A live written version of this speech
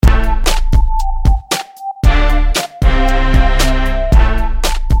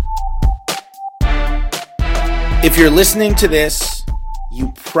If you're listening to this,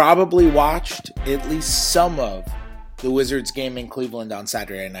 you probably watched at least some of the Wizards game in Cleveland on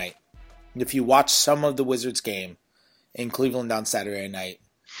Saturday night. And if you watched some of the Wizards game in Cleveland on Saturday night,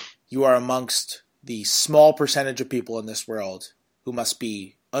 you are amongst the small percentage of people in this world who must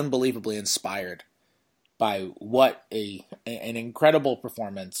be unbelievably inspired by what an incredible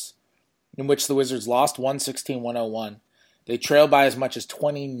performance in which the Wizards lost 116-101. They trailed by as much as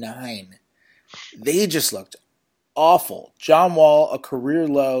 29. They just looked awful. John Wall, a career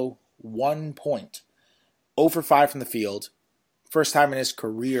low 1 point. 0 for 5 from the field. First time in his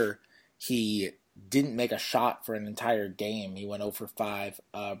career he didn't make a shot for an entire game. He went 0 for 5.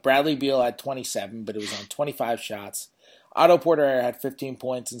 Bradley Beal had 27, but it was on 25 shots. Otto Porter had 15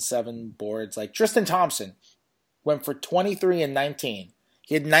 points and 7 boards. Like Tristan Thompson went for 23 and 19.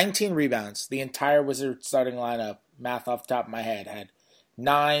 He had 19 rebounds. The entire Wizards starting lineup, math off the top of my head, had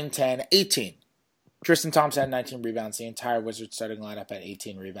 9, 10, 18. Tristan Thompson had 19 rebounds. The entire Wizards starting lineup had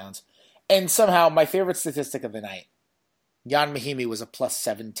 18 rebounds. And somehow, my favorite statistic of the night, Jan Mahimi was a plus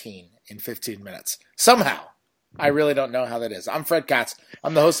 17 in 15 minutes. Somehow. I really don't know how that is. I'm Fred Katz.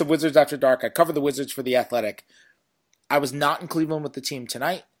 I'm the host of Wizards After Dark. I cover the Wizards for The Athletic. I was not in Cleveland with the team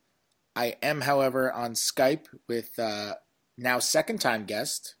tonight. I am, however, on Skype with now second-time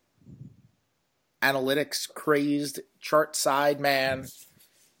guest, analytics-crazed, chart-side man,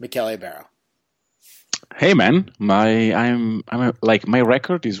 Michele Barrow. Hey man, my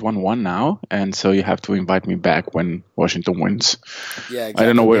record is 1-1 now, and so you have to invite me back when Washington wins. Yeah, exactly. I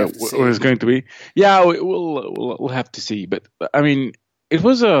don't know where it's going to be. Yeah, we'll have to see. But I mean, it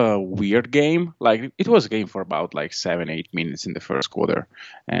was a weird game. Like it was a game for about 7-8 minutes in the first quarter,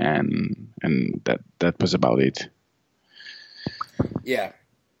 and that was about it. Yeah,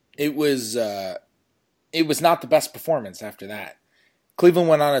 it was not the best performance after that. Cleveland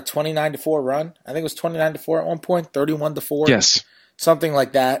went on a 29-4 run. I think it was 29-4 at one point, 31-4. Yes. Something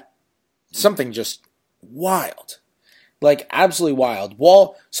like that. Something just wild. Absolutely wild.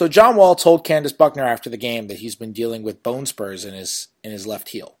 So John Wall told Candace Buckner after the game that he's been dealing with bone spurs in his left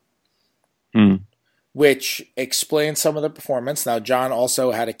heel. Which explains some of the performance. Now, John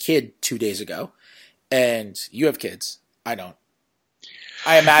also had a kid 2 days ago. And you have kids. I don't.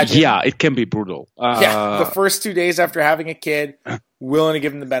 I imagine. Yeah, it can be brutal. The first 2 days after having a kid, willing to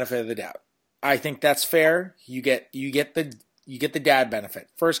give him the benefit of the doubt. I think that's fair. You get the dad benefit.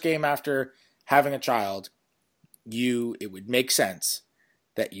 First game after having a child, it would make sense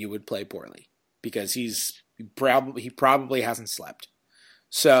that you would play poorly because he probably hasn't slept.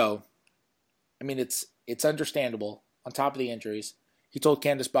 So, I mean, it's understandable. On top of the injuries, he told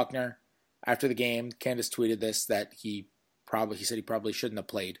Candace Buckner after the game. Candace tweeted this that he said he probably shouldn't have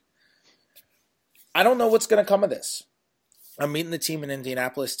played. I don't know what's going to come of this. I'm meeting the team in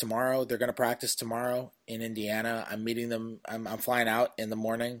Indianapolis tomorrow. They're going to practice tomorrow in Indiana. I'm meeting them. I'm flying out in the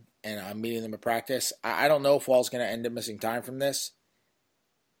morning, and I'm meeting them at practice. I don't know if Wall's going to end up missing time from this.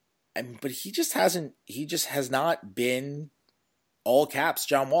 But he just has not been all caps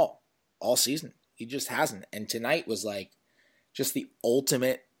John Wall all season. He just hasn't. And tonight was just the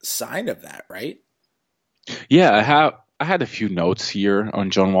ultimate sign of that, right? Yeah, I had a few notes here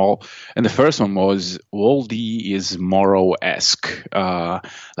on John Wall, and the first one was Waldy is Morrow-esque.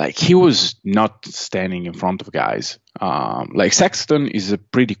 He was not standing in front of guys. Sexton is a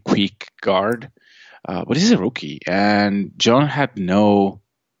pretty quick guard, but he's a rookie, and John had no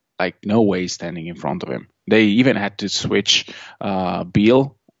way standing in front of him. They even had to switch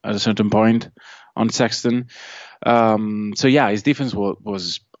Beal at a certain point on Sexton. His defense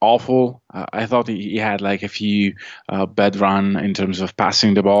was awful. I thought he had a few bad run in terms of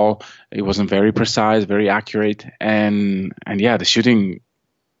passing the ball. It wasn't very precise, very accurate, and the shooting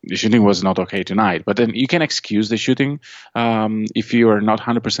was not okay tonight. But then you can excuse the shooting if you are not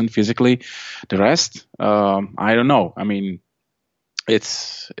 100% physically. The rest, I don't know. I mean,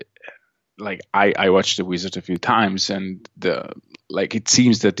 it's I watched the Wizards a few times, and it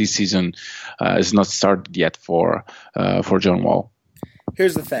seems that this season is not started yet for John Wall.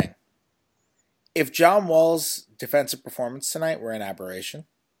 Here's the thing. If John Wall's defensive performance tonight were an aberration,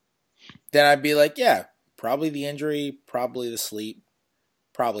 then I'd be yeah, probably the injury, probably the sleep,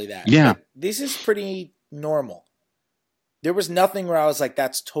 probably that. Yeah. But this is pretty normal. There was nothing where I was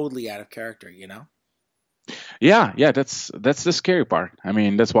that's totally out of character, you know? Yeah, that's the scary part. I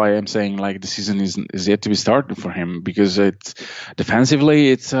mean, that's why I'm saying the season is yet to be started for him, because it's defensively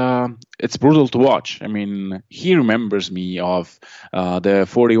it's brutal to watch. I mean, he remembers me of the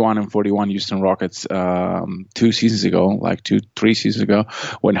 41-41 Houston Rockets 2 seasons ago, 3 seasons ago,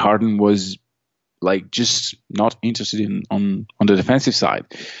 when Harden was like just not interested in on the defensive side.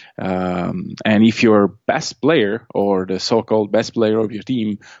 And if your best player or the so-called best player of your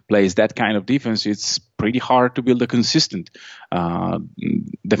team plays that kind of defense, it's pretty hard to build a consistent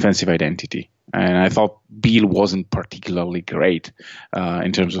defensive identity. And I thought Beal wasn't particularly great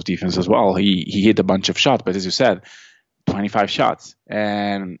in terms of defense as well. He hit a bunch of shots, but as you said, 25 shots,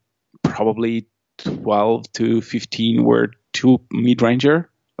 and probably 12 to 15 were two mid-ranger,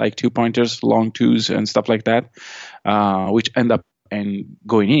 like 2-pointers, long twos, and stuff like that, which end up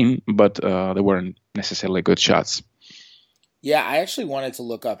going in, but they weren't necessarily good shots. Yeah, I actually wanted to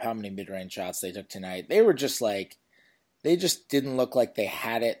look up how many mid-range shots they took tonight. They were just like, they just didn't look like they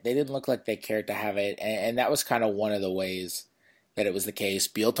had it. They didn't look like they cared to have it, and that was kind of one of the ways that it was the case.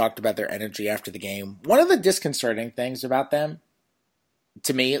 Beal talked about their energy after the game. One of the disconcerting things about them,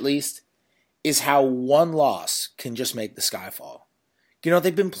 to me at least, is how one loss can just make the sky fall. You know,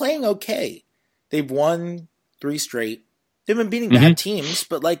 they've been playing okay. They've won 3 straight. They've been beating bad teams,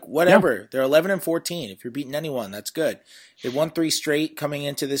 but like whatever. Yeah. They're 11-14. If you're beating anyone, that's good. They won 3 straight coming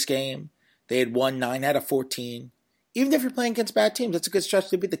into this game. They had won 9 out of 14. Even if you're playing against bad teams, that's a good stretch.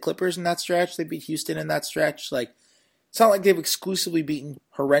 They beat the Clippers in that stretch. They beat Houston in that stretch. Like, it's not like they've exclusively beaten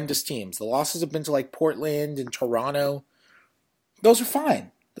horrendous teams. The losses have been to like Portland and Toronto. Those are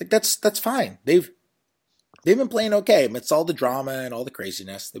fine. Like that's fine. They've been playing okay. Amidst all the drama and all the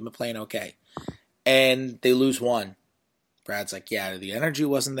craziness, they've been playing okay. And they lose 1. Brad's like, yeah, the energy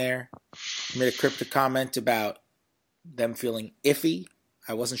wasn't there. He made a cryptic comment about them feeling iffy.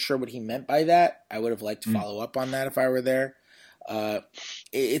 I wasn't sure what he meant by that. I would have liked to follow up on that if I were there.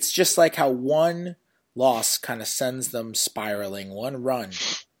 It's just like how one loss kind of sends them spiraling.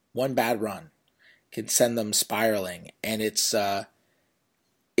 One bad run can send them spiraling. And it's not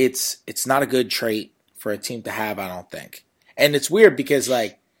a good trait for a team to have, I don't think. And it's weird because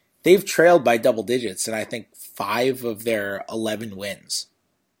like they've trailed by double digits in I think 5 of their 11 wins.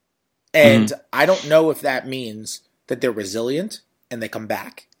 And I don't know if that means that they're resilient and they come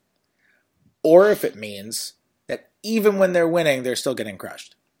back, or if it means that even when they're winning, they're still getting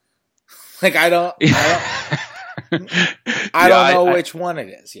crushed. Like I don't know which one it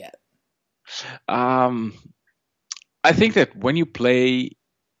is yet. I think that when you play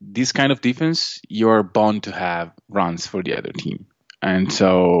this kind of defense, you're bound to have runs for the other team. And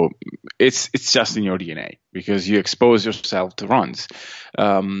so it's just in your DNA because you expose yourself to runs.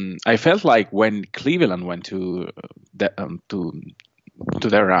 I felt like when Cleveland went to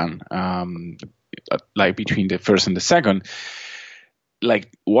their run, like between the first and the second,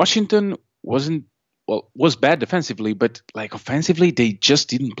 like Washington was bad defensively, but like offensively they just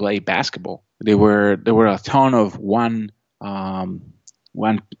didn't play basketball. There were a ton of one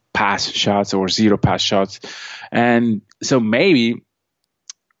pass shots or 0 pass shots, and so maybe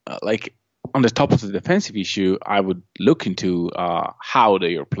like on the top of the defensive issue, I would look into how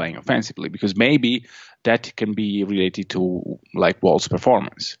they are playing offensively, because maybe that can be related to like Wall's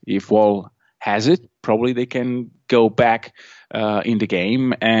performance. If Wall has it, probably they can go back in the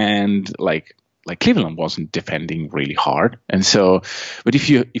game, and like Cleveland wasn't defending really hard, and so. But if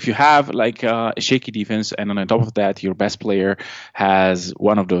you have like a shaky defense, and on top of that your best player has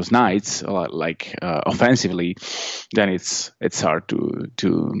one of those nights, offensively, then it's hard to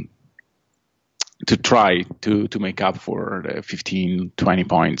try to make up for the 15-20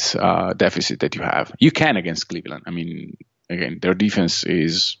 points deficit that you have. You can against Cleveland. I mean, again, their defense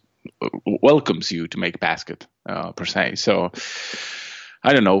welcomes you to make basket per se. So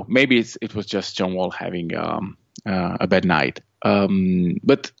I don't know. Maybe it was just John Wall having a bad night.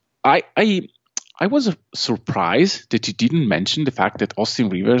 But I was surprised that you didn't mention the fact that Austin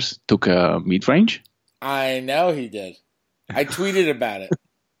Rivers took a mid-range. I know he did. I tweeted about it.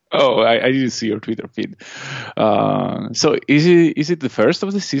 Oh, I didn't see your Twitter feed. So is it the first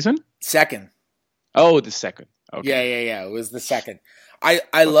of the season? Second. Oh, the second. Okay. Yeah. It was the second.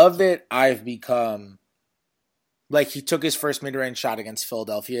 I love that I've become like, he took his first mid-range shot against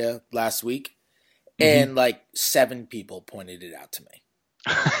Philadelphia last week, and like 7 people pointed it out to me.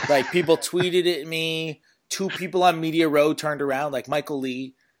 Like people tweeted it at me. 2 people on Media Row turned around, like Michael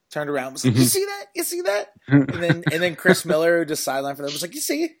Lee turned around and was like, You see that? You see that? And then Chris Miller, who just sidelined for them, was like, you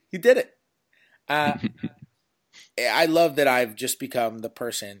see, he did it. I love that I've just become the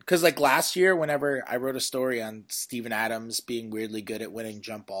person. Because like last year, whenever I wrote a story on Steven Adams being weirdly good at winning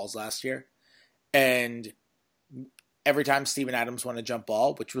jump balls last year, and every time Steven Adams won a jump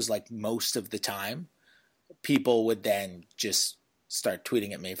ball, which was like most of the time, people would then just start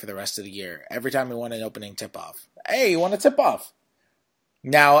tweeting at me for the rest of the year. Every time we won an opening tip-off. Hey, you want a tip-off?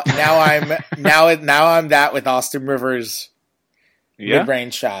 Now I'm that with Austin Rivers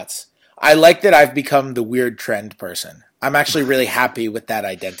mid-range shots. I like that I've become the weird trend person. I'm actually really happy with that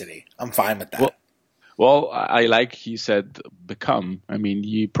identity. I'm fine with that. I like you said become. I mean,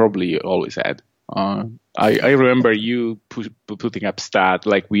 you probably always had. I remember you putting up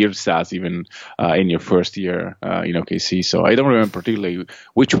weird stats even in your first year in OKC. So I don't remember particularly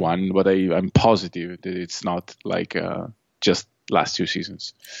which one, but I'm positive that it's not like just last 2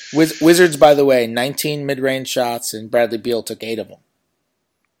 seasons. Wizards, by the way, 19 mid-range shots, and Bradley Beal took 8 of them.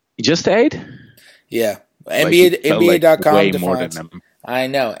 Just 8? Yeah. NBA.com way defines, more than them. I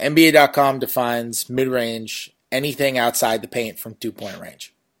know. NBA.com defines mid-range anything outside the paint from 2-point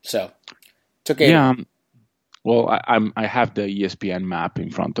range. So, took 8. Yeah. Well, I have the ESPN map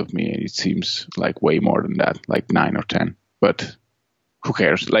in front of me, and it seems like way more than that, like 9 or 10. But who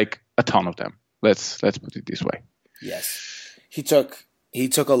cares? Like a ton of them. Let's put it this way. Yes, he took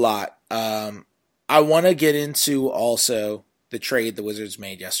a lot. I want to get into also the trade the Wizards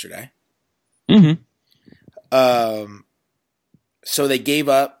made yesterday. Mm-hmm. So they gave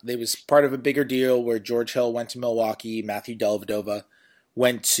up. They was part of a bigger deal where George Hill went to Milwaukee. Matthew Dellavedova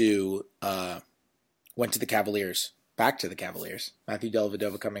went to the Cavaliers. Back to the Cavaliers. Matthew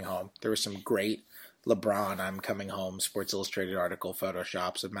Dellavedova coming home. There was some great LeBron "I'm coming home" Sports Illustrated article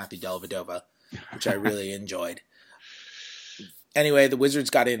photoshops of Matthew Dellavedova, which I really enjoyed. Anyway, the Wizards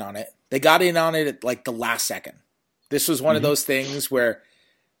got in on it. They got in on it at like the last second. This was one of those things where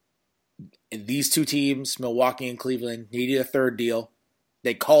these two teams, Milwaukee and Cleveland, needed a third deal.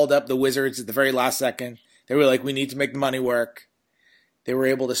 They called up the Wizards at the very last second. They were like, we need to make the money work. They were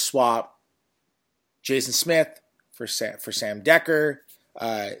able to swap Jason Smith for Sam Dekker.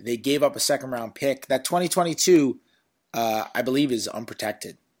 They gave up a second-round pick. That 2022, I believe, is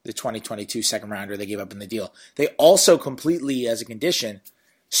unprotected. The 2022 second-rounder they gave up in the deal. They also completely, as a condition,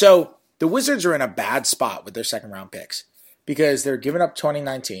 so the Wizards are in a bad spot with their second-round picks because they're giving up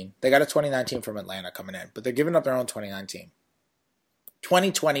 2019. They got a 2019 from Atlanta coming in, but they're giving up their own 2019.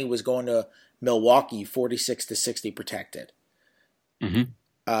 2020 was going to Milwaukee 46-60 protected. Mm-hmm.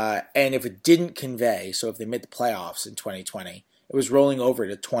 And if it didn't convey, so if they made the playoffs in 2020, it was rolling over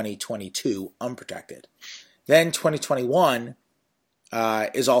to 2022 unprotected. Then 2021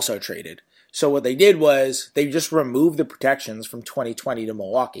 is also traded. So what they did was they just removed the protections from 2020 to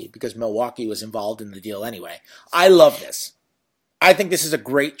Milwaukee because Milwaukee was involved in the deal anyway. I love this. I think this is a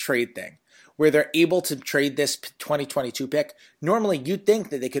great trade thing where they're able to trade this 2022 pick. Normally, you'd think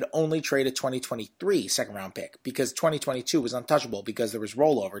that they could only trade a 2023 second-round pick because 2022 was untouchable because there was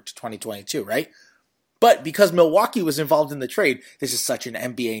rollover to 2022, right? But because Milwaukee was involved in the trade, this is such an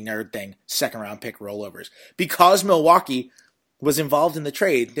NBA nerd thing, second-round pick rollovers. Because Milwaukee was involved in the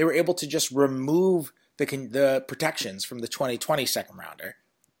trade, they were able to just remove the protections from the 2020 second-rounder,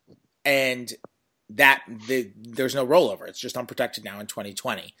 and there's no rollover. It's just unprotected now in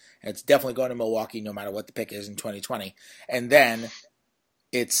 2020. And it's definitely going to Milwaukee no matter what the pick is in 2020. And then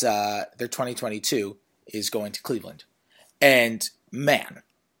it's their 2022 is going to Cleveland. And man,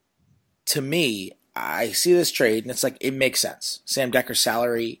 to me, I see this trade and it's like it makes sense. Sam Dekker's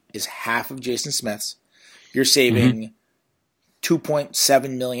salary is half of Jason Smith's. You're saving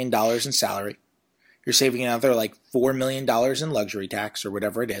 $2.7 million in salary. You're saving another like $4 million in luxury tax or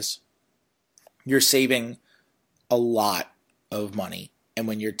whatever it is. You're saving a lot of money. And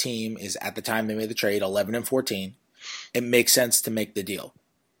when your team is, at the time they made the trade, 11-14, it makes sense to make the deal.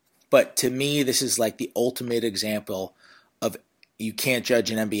 But to me, this is like the ultimate example of you can't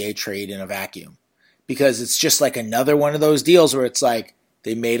judge an NBA trade in a vacuum. Because it's just like another one of those deals where it's like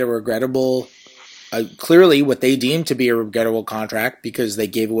they made a regrettable, clearly what they deemed to be a regrettable contract because they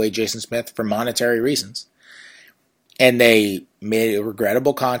gave away Jason Smith for monetary reasons. And they made a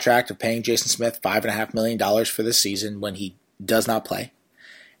regrettable contract of paying Jason Smith $5.5 million for this season when he does not play.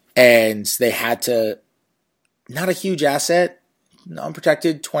 And they had to, not a huge asset,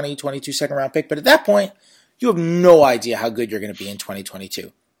 unprotected 2022 second round pick, but at that point, you have no idea how good you're going to be in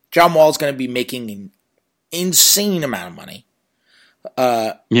 2022. John Wall is going to be making an insane amount of money.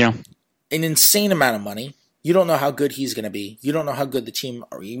 Yeah. An insane amount of money. You don't know how good he's going to be. You don't know how good the team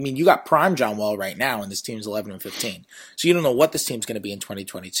are. I mean, you got prime John Wall right now, and this team's 11-15. So you don't know what this team's going to be in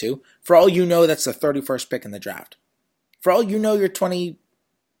 2022. For all you know, that's the 31st pick in the draft. For all you know, your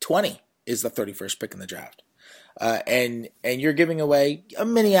 2020 is the 31st pick in the draft. And you're giving away a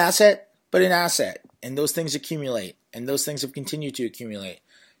mini asset, but an asset. And those things accumulate. And those things have continued to accumulate.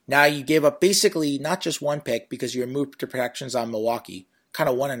 Now you gave up basically not just one pick because you removed protections on Milwaukee, kind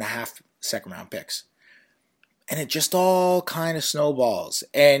of 1.5 second round picks. And it just all kind of snowballs.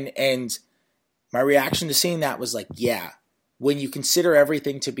 And my reaction to seeing that was like, yeah, when you consider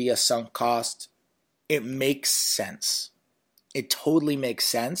everything to be a sunk cost, it makes sense. It totally makes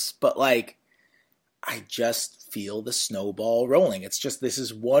sense, but like I just feel the snowball rolling. It's just this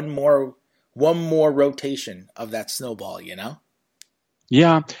is one more rotation of that snowball, you know?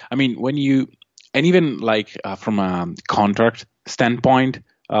 Yeah, I mean, and even like from a contract standpoint,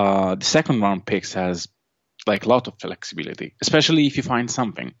 the second round picks has like a lot of flexibility, especially if you find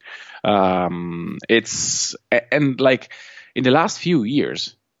something. And like in the last few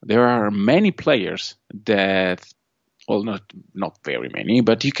years, there are many players that, well, not very many,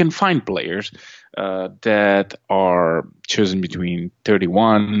 but you can find players that are chosen between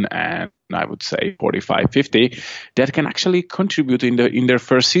 31 and I would say 45, 50 that can actually contribute in their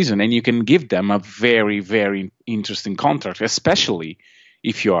first season, and you can give them a very, very interesting contract, especially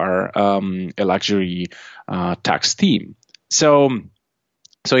if you are a luxury tax team. So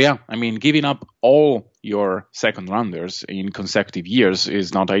yeah, I mean, giving up all your second rounders in consecutive years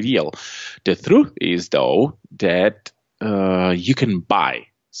is not ideal. The truth is, though, that you can buy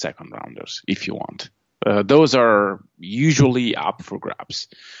second rounders if you want. Those are usually up for grabs.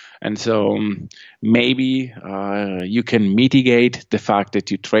 And so maybe you can mitigate the fact that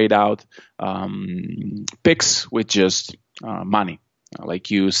you trade out picks with just money.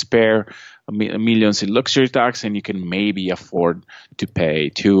 Like you spare millions in luxury tax, and you can maybe afford to pay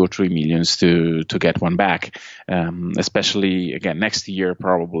 2 or 3 millions to get one back. Especially again next year,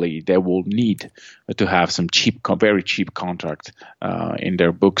 probably they will need to have some very cheap contract in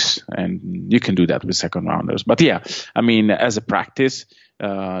their books, and you can do that with second rounders. But yeah, I mean, as a practice.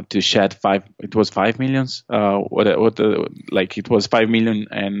 To shed it was 5 millions. It was 5 million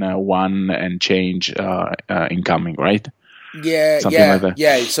and one and change incoming, right? Yeah, Something like that.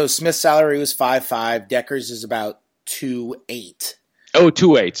 yeah. So Smith's salary was 5.5. Decker's is about 2.8. Oh,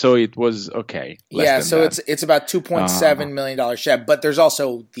 2.8. So it was okay. So it's about $2.7 million shed, but there's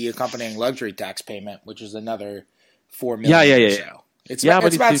also the accompanying luxury tax payment, which is another $4 million. Yeah. So. It's about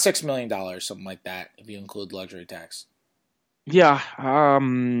 $6 million, something like that, if you include luxury tax. Yeah,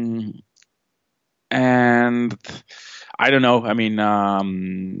 and I don't know. I mean,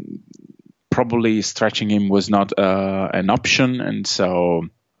 probably stretching him was not an option, and so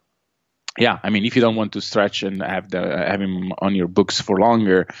yeah. I mean, if you don't want to stretch and have him on your books for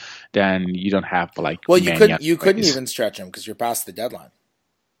longer, then you don't have like. Well, you couldn't even stretch him because you're past the deadline.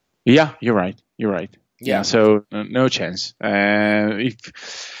 Yeah, you're right. Yeah, so no chance.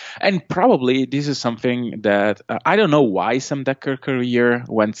 And probably this is something that I don't know why Sam Dekker career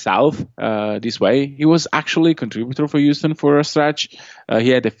went south this way. He was actually a contributor for Houston for a stretch. He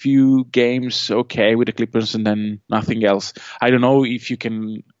had a few games okay with the Clippers and then nothing else. I don't know if you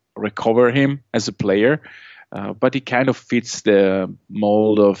can recover him as a player, but he kind of fits the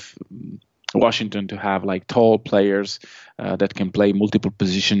mold of Washington to have like tall players that can play multiple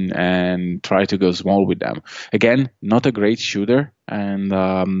position and try to go small with them. Again, not a great shooter, and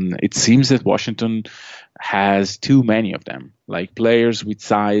it seems that Washington has too many of them, like players with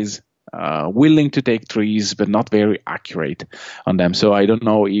size, willing to take threes but not very accurate on them. So I don't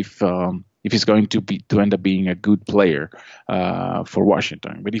know if he's going to end up being a good player for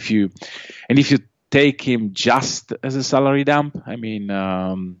Washington. But if you take him just as a salary dump, I mean,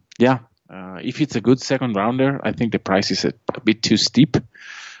 if it's a good second rounder, I think the price is a bit too steep.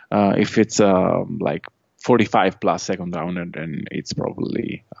 If it's like 45 plus second rounder, then it's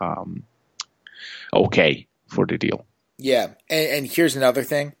probably okay for the deal. Yeah, and here's another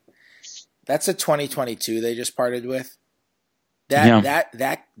thing. That's a 2022 they just parted with.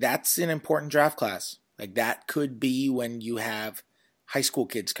 That's an important draft class. Like that could be when you have high school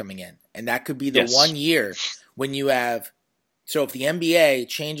kids coming in, and that could be the 1 year when you have. So if the NBA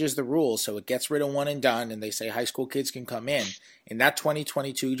changes the rules so it gets rid of one and done and they say high school kids can come in that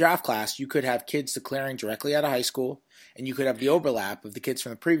 2022 draft class, you could have kids declaring directly out of high school, and you could have the overlap of the kids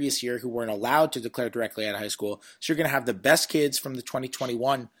from the previous year who weren't allowed to declare directly out of high school. So you're going to have the best kids from the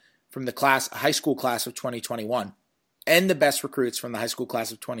 2021, from the high school class of 2021, and the best recruits from the high school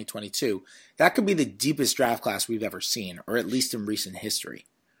class of 2022. That could be the deepest draft class we've ever seen, or at least in recent history.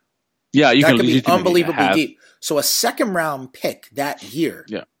 Yeah, that could be unbelievably deep. So a second round pick that year.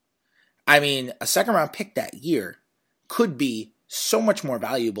 Yeah. I mean, a second round pick that year could be so much more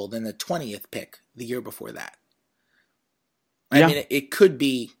valuable than the 20th pick the year before that. I mean, it could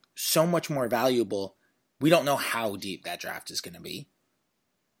be so much more valuable. We don't know how deep that draft is going to be.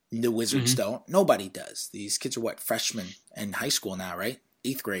 The Wizards don't. Nobody does. These kids are freshmen in high school now, right?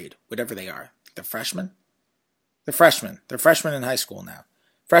 8th grade, whatever they are. They're freshmen? They're freshmen. They're freshmen in high school now.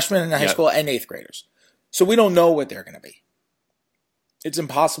 Freshmen in high school and 8th graders. So we don't know what they're going to be. It's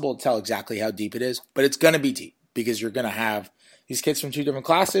impossible to tell exactly how deep it is, but it's going to be deep because you're going to have these kids from two different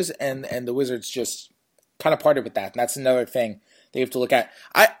classes, and the Wizards just kind of parted with that. And that's another thing they have to look at.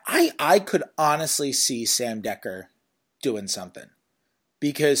 I could honestly see Sam Dekker doing something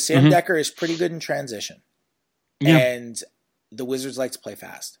because Sam Dekker is pretty good in transition. Yeah. And the Wizards like to play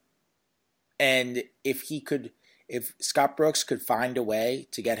fast. And if Scott Brooks could find a way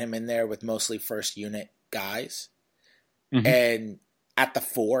to get him in there with mostly first unit guys, and at the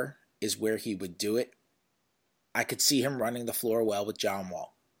 4 is where he would do it, I could see him running the floor well with John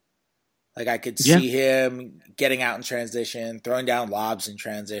Wall. Like, I could see him getting out in transition, throwing down lobs in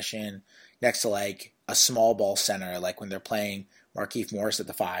transition next to, like, a small ball center, like when they're playing Markieff Morris at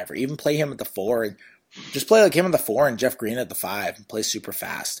the 5, or even play him at the 4 and just play like him at the 4 and Jeff Green at the 5 and play super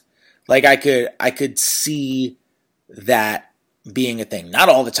fast. Like, I could see that being a thing. Not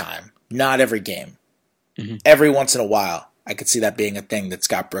all the time. Not every game. Every once in a while, I could see that being a thing that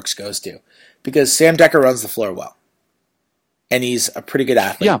Scott Brooks goes to. Because Sam Dekker runs the floor well. And he's a pretty good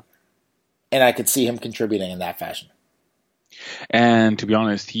athlete. Yeah. And I could see him contributing in that fashion. And to be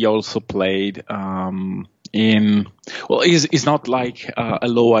honest, he also played he's not like a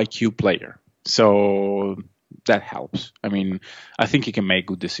low IQ player. So that helps. I mean, I think he can make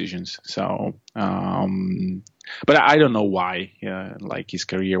good decisions. So, but I don't know why, like his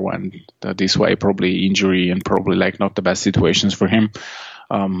career went this way. Probably injury and probably like not the best situations for him.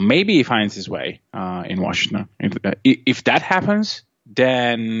 Maybe he finds his way in Washington. If that happens,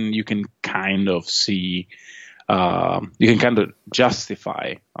 then you can kind of see, you can kind of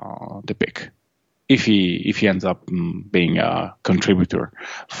justify the pick if he ends up being a contributor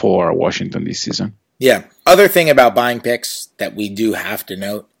for Washington this season. Yeah. Other thing about buying picks that we do have to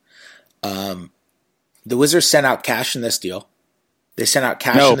note, the Wizards sent out cash in this deal. They sent out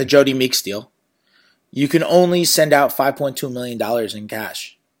cash in the Jody Meeks deal. You can only send out $5.2 million in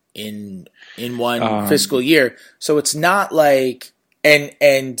cash in one fiscal year. So it's not like,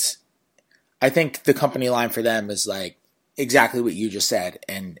 and I think the company line for them is like exactly what you just said.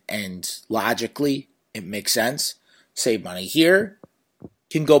 And logically, it makes sense. Save money here.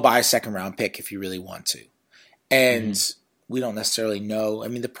 Can go buy a second round pick if you really want to. And we don't necessarily know. I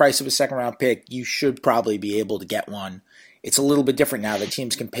mean, the price of a second round pick, you should probably be able to get one. It's a little bit different now. The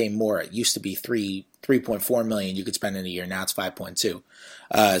teams can pay more. It used to be $3.4 million you could spend in a year. Now it's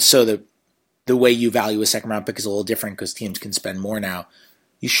 5.2. So the way you value a second round pick is a little different because teams can spend more now.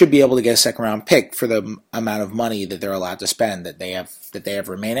 You should be able to get a second round pick for the amount of money that they're allowed to spend that they have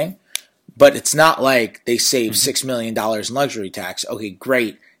remaining. But it's not like they save $6 million in luxury tax. Okay,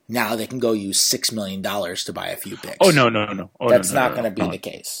 great. Now they can go use $6 million to buy a few picks. Oh, no. That's not going to be the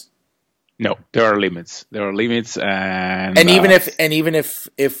case. No, there are limits. And even if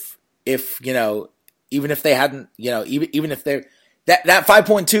they hadn't, even if they're that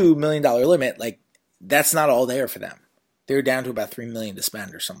 $5.2 million limit, like that's not all there for them. They're down to about $3 million to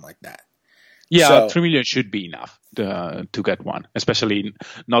spend or something like that. Yeah, so, $3 million should be enough to get one, especially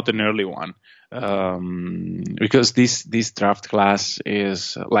not an early one, because this draft class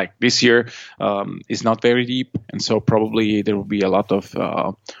is like this year is not very deep, and so probably there will be a lot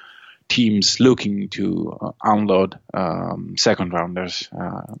of teams looking to unload second rounders,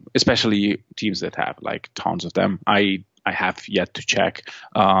 especially teams that have like tons of them. I have yet to check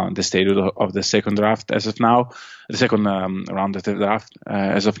the state of the second draft as of now, the second round of the draft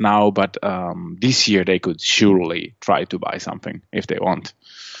as of now. But this year they could surely try to buy something if they want.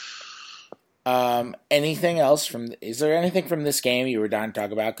 Anything else is there anything from this game you were dying to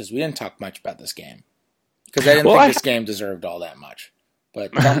talk about? Because we didn't talk much about this game. Because I didn't think this game deserved all that much.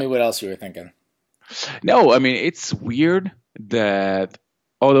 But tell me what else you were thinking. No, I mean, it's weird that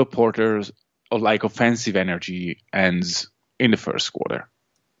Otto Porter's like offensive energy ends in the first quarter.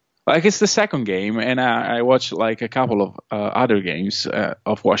 Like it's the second game, and I watched like a couple of other games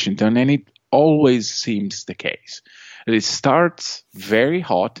of Washington, and it always seems the case. It starts very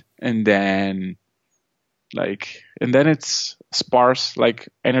hot, and then it's sparse, like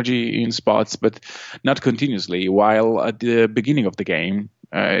energy in spots, but not continuously. While at the beginning of the game,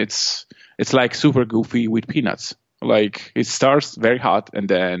 it's like super goofy with peanuts. Like it starts very hot, and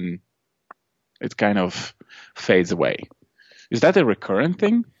then it kind of fades away. Is that a recurrent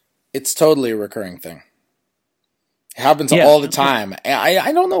thing? It's totally a recurring thing. It happens all the time.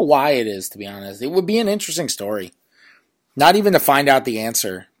 I don't know why it is, to be honest. It would be an interesting story. Not even to find out the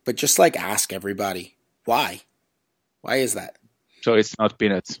answer, but just like ask everybody. Why? Why is that? So it's not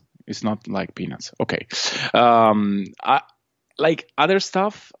peanuts. It's not like peanuts. Okay. Like other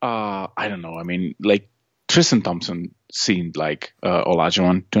stuff, I don't know. I mean, like Tristan Thompson seemed like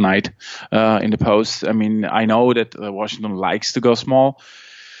Olajuwon tonight in the post. I mean, I know that Washington likes to go small,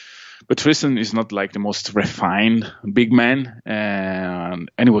 but Tristan is not like the most refined big man, and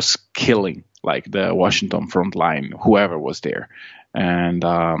he was killing like the Washington front line, whoever was there, and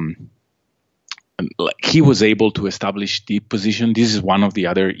like he was able to establish deep position. This is one of the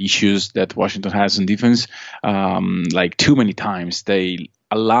other issues that Washington has in defense. Like too many times they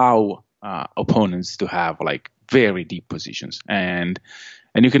allow opponents to have like very deep positions, and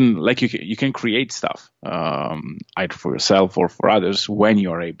you can create stuff either for yourself or for others when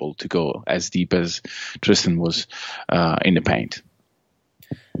you are able to go as deep as Tristan was in the paint.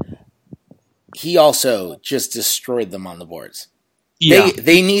 He also just destroyed them on the boards. Yeah.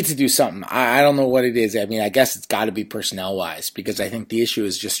 They need to do something. I don't know what it is. I mean, I guess it's got to be personnel-wise, because I think the issue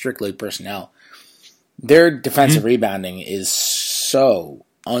is just strictly personnel. Their defensive rebounding is so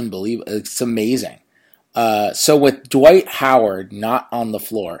unbelievable. It's amazing. So with Dwight Howard not on the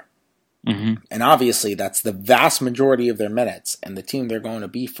floor, and obviously that's the vast majority of their minutes and the team they're going to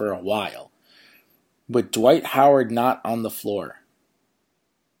be for a while, with Dwight Howard not on the floor,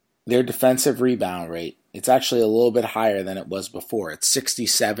 their defensive rebound rate, it's actually a little bit higher than it was before. It's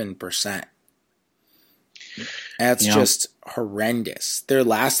 67%. That's just horrendous. They're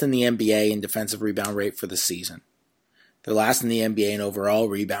last in the NBA in defensive rebound rate for the season. They're last in the NBA in overall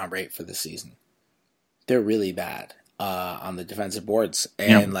rebound rate for the season. They're really bad on the defensive boards.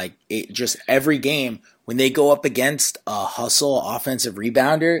 And like it just every game, when they go up against a hustle offensive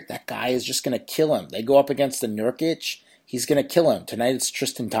rebounder, that guy is just going to kill him. They go up against the Nurkic, he's going to kill him. Tonight it's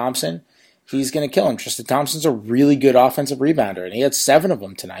Tristan Thompson. He's going to kill him. Tristan Thompson's a really good offensive rebounder, and he had 7 of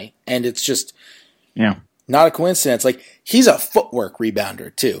them tonight. And it's just not a coincidence. Like, he's a footwork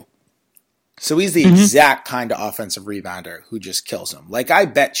rebounder, too. So he's the exact kind of offensive rebounder who just kills him. Like, I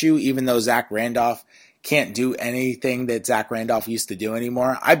bet you, even though Zach Randolph can't do anything that Zach Randolph used to do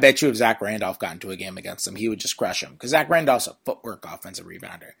anymore, I bet you if Zach Randolph got into a game against him, he would just crush him. Because Zach Randolph's a footwork offensive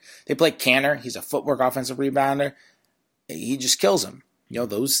rebounder. They play Canner. He's a footwork offensive rebounder. He just kills him. You know,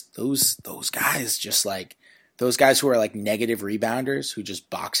 those guys, just like those guys who are like negative rebounders who just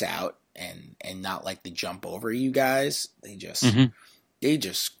box out and not like to jump over you guys, they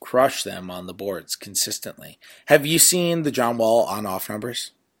just crush them on the boards consistently. Have you seen the John Wall on-off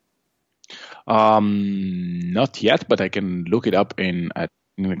numbers? Not yet, but I can look it up in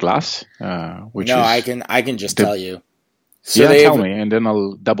the glass. I can just tell you. So tell me, and then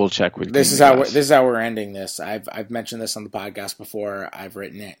I'll double check with. This is how we're ending this. I've mentioned this on the podcast before. I've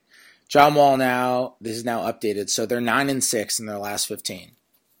written it. John Wall now. This is now updated. So they're 9-6 in their last 15,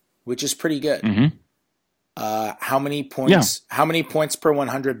 which is pretty good. How many points? How many points per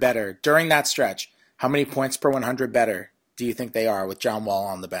 100 better during that stretch? How many points per 100 better do you think they are with John Wall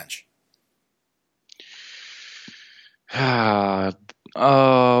on the bench?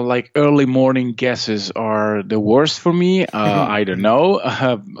 Like early morning guesses are the worst for me. I don't know.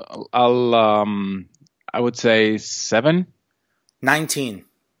 I would say 7. 19.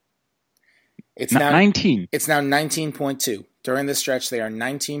 It's 19. It's now 19.2. During this stretch, they are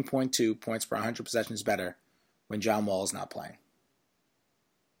 19.2 points per 100 possessions better when John Wall is not playing.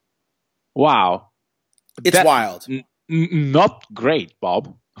 Wow. It's wild. Not great,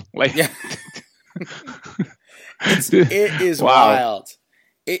 Bob. Like, it is wild.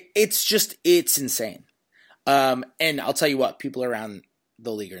 It's insane. And I'll tell you what, people around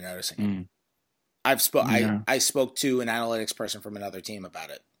the league are noticing. I spoke to an analytics person from another team about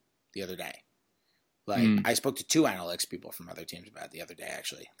it the other day. Like, I spoke to 2 analytics people from other teams about it the other day,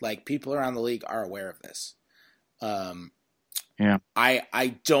 actually. Like, people around the league are aware of this. I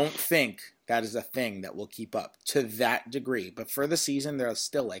don't think that is a thing that will keep up to that degree. But for the season, they're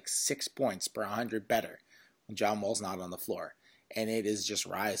still like 6 points per 100 better when John Wall's not on the floor. And it is just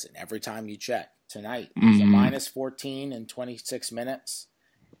rising every time you check. Tonight, he's a minus 14 in 26 minutes.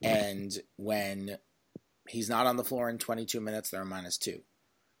 And when he's not on the floor in 22 minutes, they're a minus 2.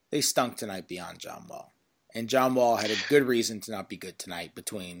 They stunk tonight beyond John Wall. And John Wall had a good reason to not be good tonight,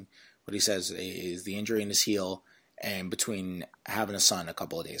 between what he says is the injury in his heel and between having a son a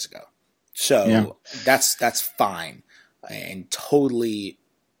couple of days ago. So that's fine and totally,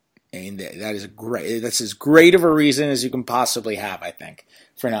 and that's as great of a reason as you can possibly have, I think,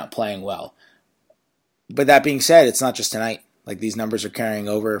 for not playing well. But that being said, it's not just tonight. Like, these numbers are carrying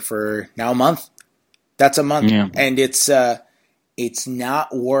over for now a month. That's a month. Yeah. And it's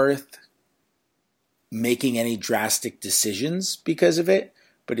not worth making any drastic decisions because of it,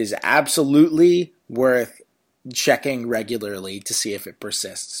 but is absolutely worth checking regularly to see if it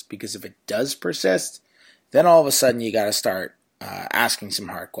persists. Because if it does persist, then all of a sudden you got to start asking some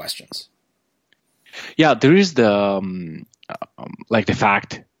hard questions. Yeah, there is the the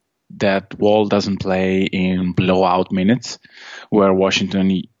fact that Wall doesn't play in blowout minutes, where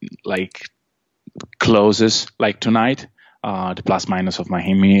Washington closes like tonight. The plus minus of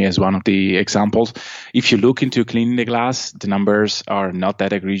Miami is one of the examples. If you look into cleaning the glass, the numbers are not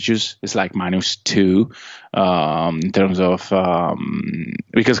that egregious. It's like -2 in terms of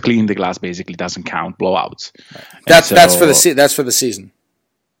because cleaning the glass basically doesn't count blowouts. Right. That's for the season.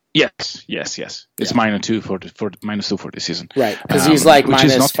 Yes. It's -2 for -2 for the season. Right, because he's like which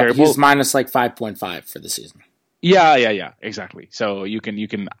is not terrible. He's minus like 5.5 for the season. Yeah, exactly. So you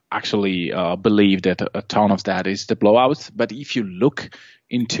can actually believe that a ton of that is the blowouts. But if you look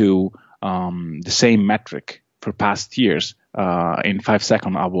into the same metric for past years, in 5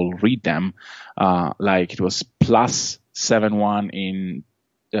 seconds I will read them. Like it was plus 7-1 in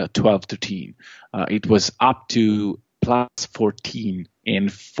 12-13. It was up to plus 14 in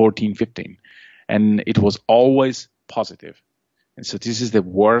 14-15, and it was always positive. And so this is the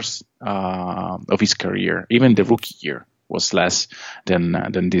worst of his career. Even the rookie year was less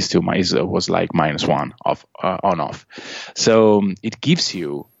than these two. Was like -1 on off. So it gives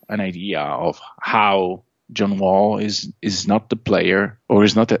you an idea of how John Wall is not the player, or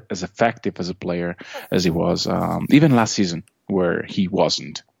is not as effective as a player as he was even last season, where he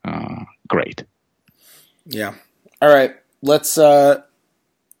wasn't great. Yeah. All right. Let's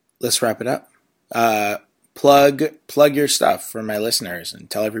wrap it up. Plug your stuff for my listeners and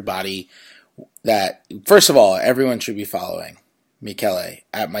tell everybody that, first of all, everyone should be following Michele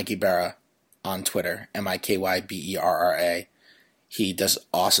at Mikey Berra on Twitter, MIKYBERRA. He does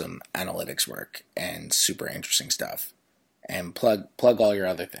awesome analytics work and super interesting stuff. And plug all your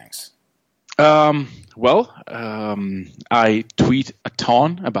other things. I tweet a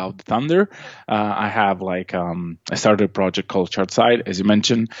ton about the Thunder. I have I started a project called Chartside, as you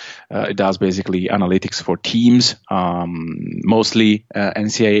mentioned. It does basically analytics for teams, mostly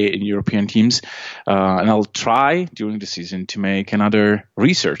NCAA and European teams. And I'll try during the season to make another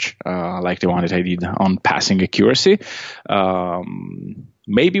research, like the one that I did on passing accuracy.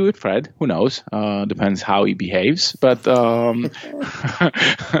 Maybe with Fred, who knows? Depends how he behaves. But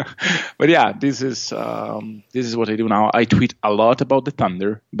but yeah, this is what I do now. I tweet a lot about the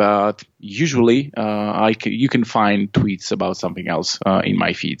Thunder, but usually you can find tweets about something else in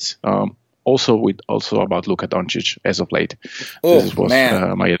my feeds. Also about Luka Doncic as of late. Oh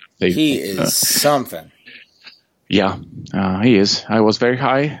man, he is something. Yeah, he is. I was very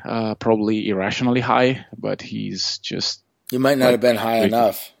high, probably irrationally high, but he's just. You might not have been high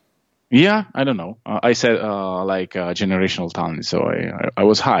enough. Yeah, I don't know. I said generational talent, so I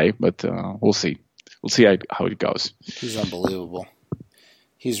was high, but we'll see. We'll see how it goes. He's unbelievable.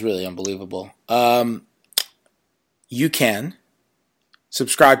 He's really unbelievable. You can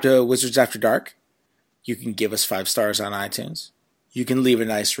subscribe to Wizards After Dark. You can give us 5 stars on iTunes. You can leave a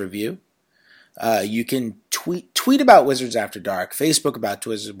nice review. You can tweet about Wizards After Dark, Facebook about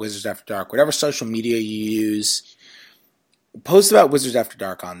Wizards After Dark, whatever social media you use. Post about Wizards After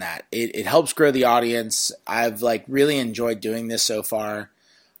Dark on that. It helps grow the audience. I've really enjoyed doing this so far.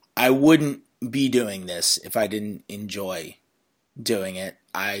 I wouldn't be doing this if I didn't enjoy doing it.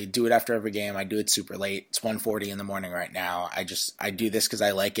 I do it after every game. I do it super late. It's 1:40 in the morning right now. I do this because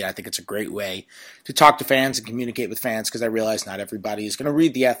I like it. I think it's a great way to talk to fans and communicate with fans, because I realize not everybody is going to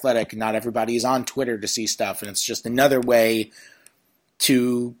read The Athletic, and not everybody is on Twitter to see stuff, and it's just another way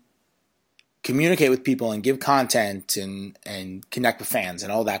to communicate with people and give content and connect with fans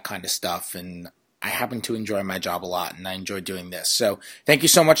and all that kind of stuff. And I happen to enjoy my job a lot, and I enjoy doing this. So thank you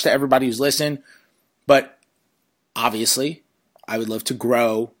so much to everybody who's listened. But obviously, I would love to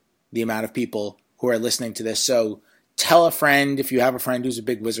grow the amount of people who are listening to this. So tell a friend, if you have a friend who's a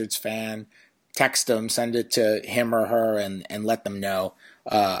big Wizards fan, text them, send it to him or her, and let them know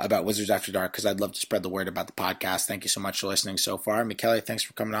about Wizards After Dark, because I'd love to spread the word about the podcast. Thank you so much for listening so far. Michele, thanks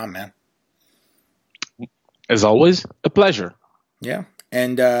for coming on, man. As always, a pleasure. Yeah.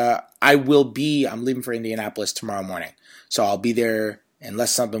 And I'm leaving for Indianapolis tomorrow morning. So I'll be there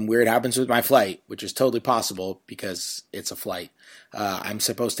unless something weird happens with my flight, which is totally possible because it's a flight. I'm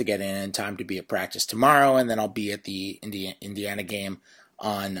supposed to get in time to be at practice tomorrow, and then I'll be at the Indiana game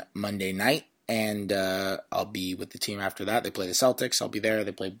on Monday night. And I'll be with the team after that. They play the Celtics. I'll be there.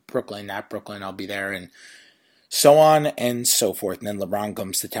 They play Brooklyn. At Brooklyn, I'll be there. And so on and so forth. And then LeBron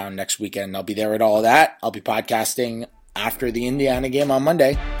comes to town next weekend. I'll be there at all of that. I'll be podcasting after the Indiana game on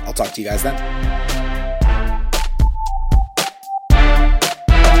Monday. I'll talk to you guys then.